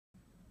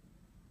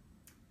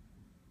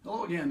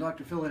Hello again,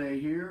 Dr.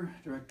 Filidei here,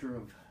 Director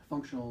of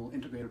Functional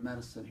Integrative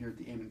Medicine here at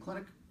the Amen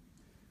Clinic.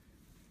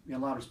 We had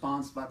a lot of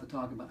response about the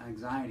talk about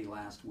anxiety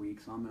last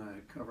week, so I'm going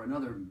to cover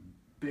another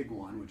big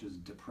one, which is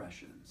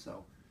depression.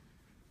 So,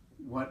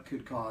 what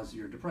could cause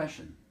your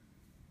depression?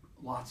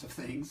 Lots of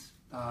things.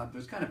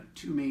 There's kind of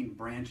two main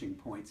branching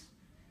points.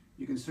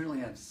 You can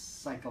certainly have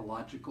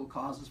psychological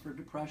causes for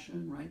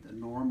depression, right? The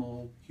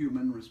normal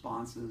human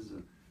responses.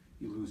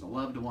 You lose a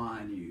loved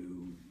one,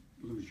 you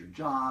lose your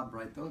job,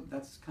 right?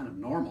 That's kind of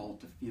normal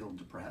to feel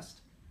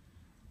depressed.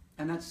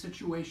 And that's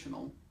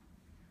situational.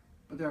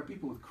 But there are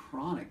people with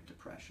chronic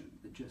depression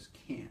that just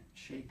can't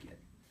shake it.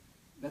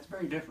 That's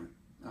very different.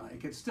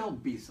 It could still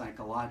be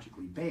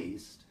psychologically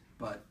based,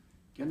 but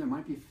again, there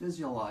might be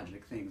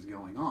physiologic things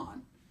going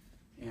on.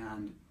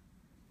 And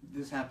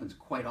this happens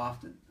quite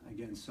often.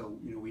 Again, so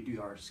we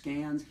do our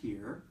scans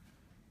here,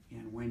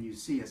 and when you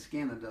see a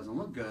scan that doesn't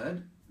look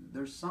good,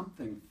 there's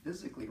something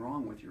physically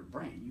wrong with your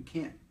brain. You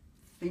can't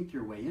think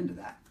your way into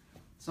that.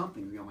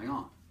 Something's going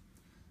on.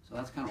 So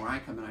that's kind of where I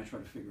come in. I try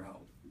to figure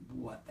out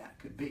what that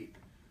could be.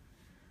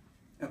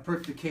 A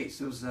perfect case.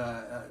 There was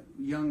a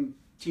young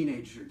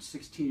teenager,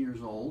 16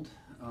 years old,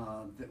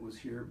 that was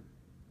here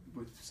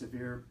with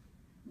severe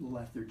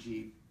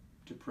lethargy,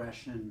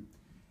 depression,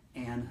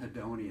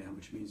 anhedonia,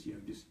 which means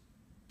you just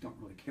don't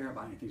really care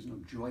about anything. There's no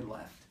joy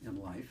left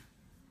in life.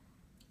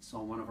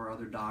 Saw one of our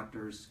other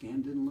doctors.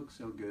 Scan didn't look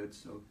so good,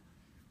 so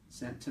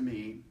sent to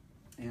me.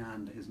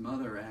 And his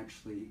mother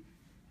actually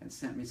had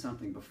sent me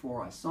something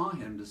before I saw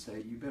him to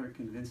say, you better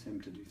convince him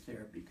to do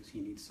therapy because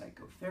he needs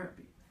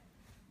psychotherapy.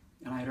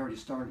 And I had already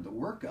started the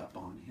workup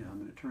on him,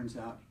 and it turns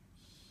out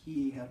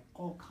he had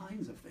all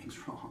kinds of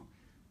things wrong.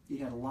 He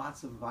had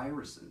lots of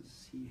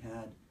viruses. He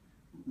had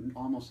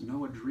almost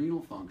no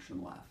adrenal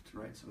function left,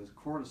 right? So his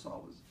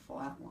cortisol was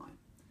flatline.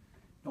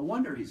 No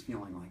wonder he's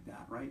feeling like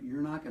that, right?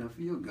 You're not going to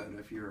feel good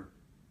if you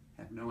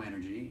have no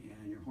energy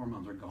and your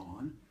hormones are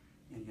gone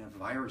and you have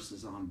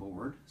viruses on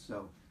board.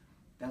 So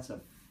that's a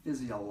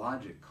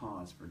physiologic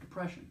cause for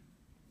depression.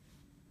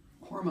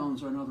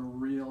 Hormones are another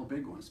real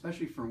big one,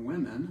 especially for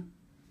women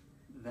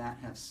that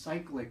have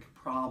cyclic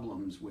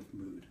problems with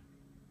mood.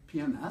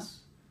 PMS,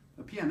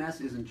 but PMS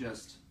isn't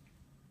just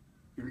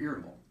you're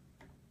irritable.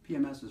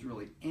 PMS is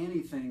really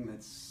anything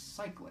that's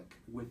cyclic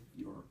with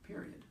your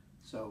period.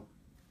 So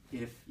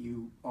if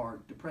you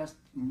are depressed,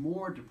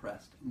 more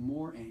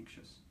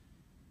anxious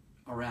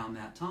around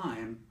that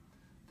time,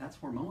 that's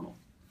hormonal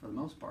for the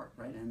most part,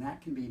 right? And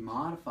that can be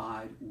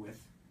modified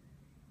with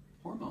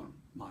hormone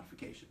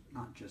modification,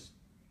 not just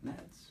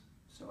meds.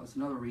 So it's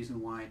another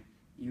reason why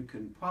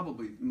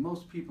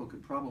most people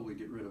could probably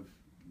get rid of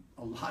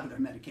a lot of their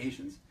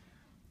medications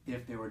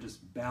if they were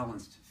just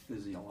balanced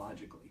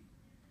physiologically.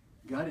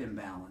 Gut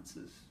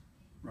imbalances,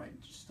 right?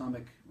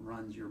 Stomach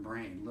runs your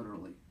brain,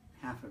 literally.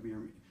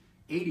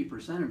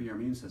 80% of your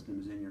immune system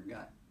is in your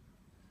gut.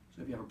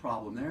 So if you have a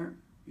problem there,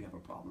 you have a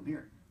problem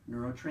here.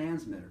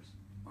 Neurotransmitters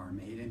are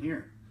made in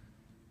here.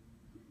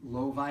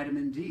 Low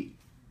vitamin D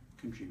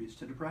contributes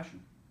to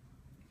depression.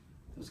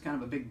 It's kind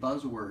of a big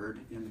buzzword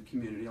in the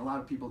community. A lot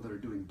of people that are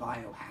doing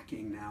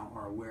biohacking now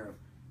are aware of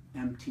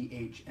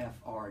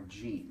MTHFR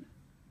gene.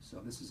 So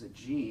this is a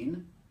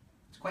gene.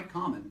 It's quite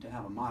common to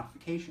have a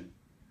modification.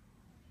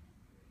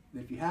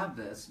 If you have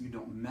this, you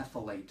don't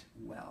methylate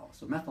well.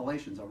 So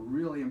methylation is a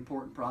really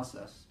important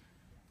process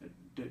that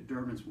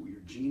determines your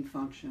gene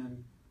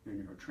function, your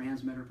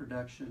neurotransmitter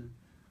production.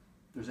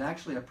 There's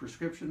actually a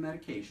prescription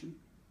medication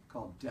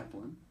called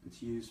Deplin.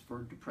 It's used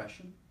for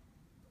depression.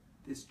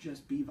 It's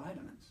just B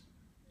vitamins.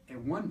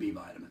 And one B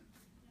vitamin,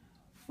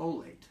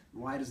 folate.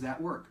 Why does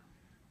that work?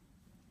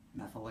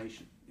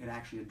 Methylation. It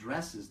actually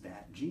addresses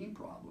that gene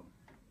problem,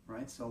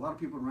 right? So a lot of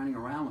people are running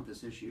around with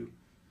this issue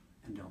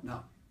and don't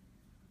know.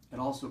 It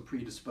also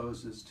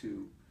predisposes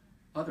to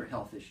other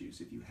health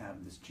issues if you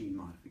have this gene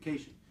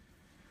modification.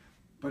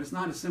 But it's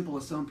not as simple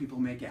as some people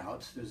make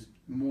out. There's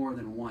more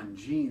than one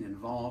gene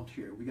involved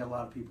here. We got a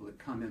lot of people that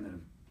come in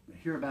that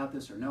hear about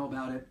this or know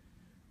about it,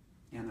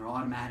 and they're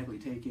automatically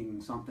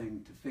taking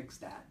something to fix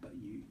that, but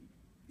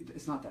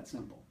it's not that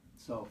simple.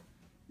 So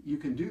you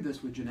can do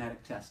this with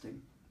genetic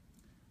testing.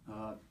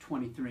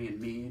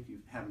 23andMe, if you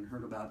haven't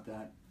heard about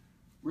that,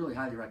 really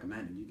highly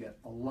recommended. You get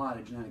a lot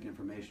of genetic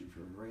information for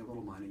very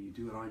little money. You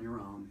do it on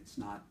your own. It's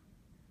not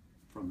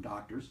from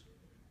doctors.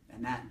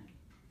 And that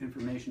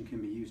information can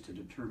be used to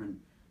determine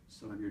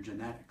some of your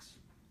genetics.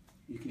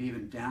 You can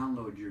even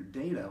download your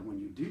data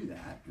when you do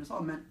that. And it's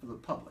all meant for the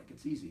public.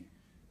 It's easy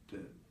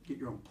to get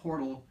your own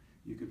portal.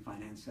 You can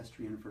find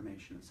ancestry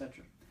information,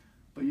 etc.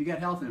 But you get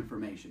health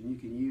information. You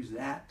can use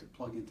that to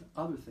plug into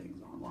other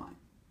things online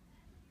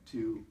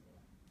to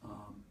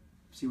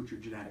see what your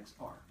genetics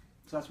are.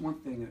 So that's one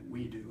thing that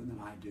we do and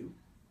that I do,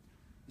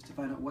 is to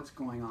find out what's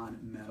going on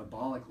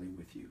metabolically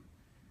with you.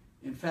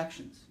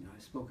 Infections.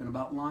 I've spoken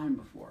about Lyme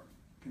before.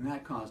 Can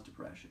that cause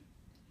depression?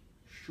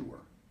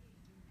 Sure.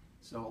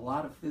 So a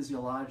lot of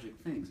physiologic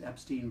things.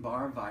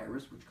 Epstein-Barr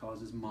virus, which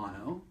causes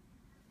mono.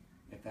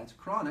 If that's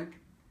chronic,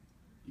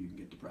 you can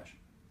get depression.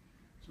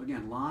 So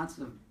again, lots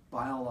of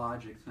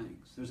biologic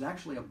things. There's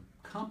actually a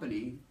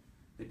company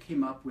that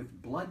came up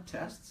with blood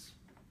tests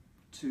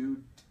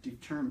to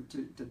determine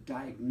to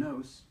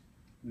diagnose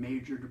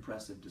major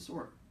depressive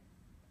disorder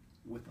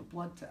with a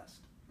blood test,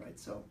 right?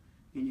 So,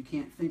 and you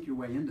can't think your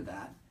way into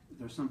that.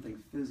 There's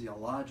something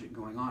physiologic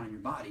going on in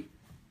your body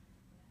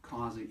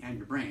causing, and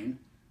your brain,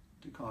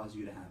 to cause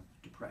you to have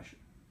depression.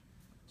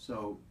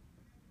 So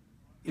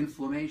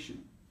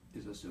inflammation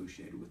is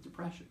associated with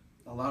depression.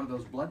 A lot of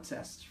those blood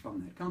tests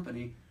from that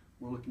company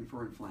were looking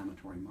for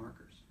inflammatory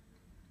markers.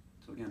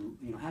 So again,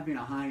 having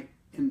a high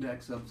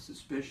index of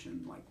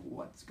suspicion, like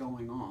what's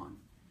going on,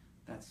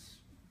 that's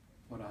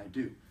what I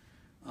do.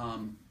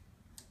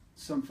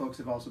 Some folks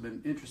have also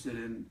been interested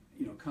in,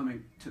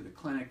 coming to the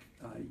clinic.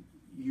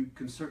 You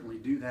can certainly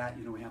do that.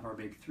 We have our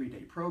big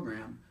 3-day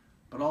program,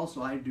 but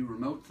also I do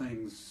remote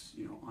things,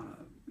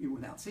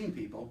 without seeing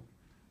people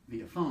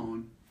via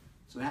phone.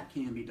 So that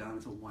can be done.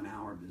 It's a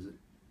 1-hour visit.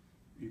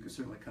 You can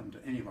certainly come to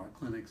any of our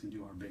clinics and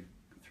do our big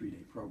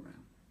 3-day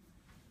program.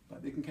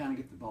 But they can kind of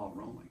get the ball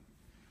rolling.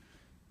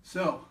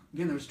 So,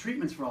 again, there's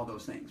treatments for all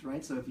those things,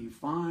 right? So if you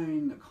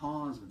find the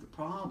cause of the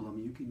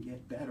problem, you can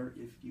get better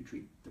if you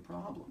treat the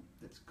problem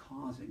that's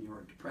causing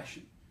your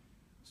depression.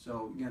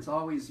 So, again, it's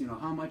always,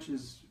 how much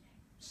is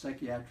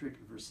psychiatric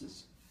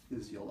versus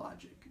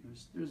physiologic?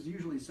 There's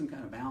usually some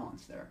kind of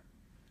balance there.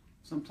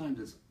 Sometimes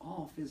it's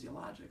all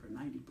physiologic, or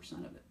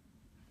 90% of it.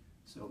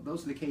 So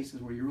those are the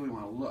cases where you really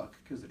want to look,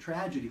 because the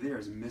tragedy there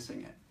is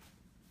missing it.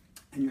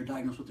 And you're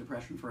diagnosed with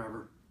depression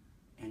forever,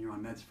 and you're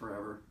on meds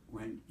forever,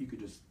 when you could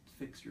just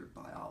fix your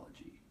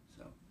biology.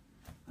 So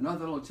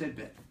another little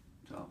tidbit.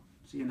 So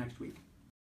see you next week.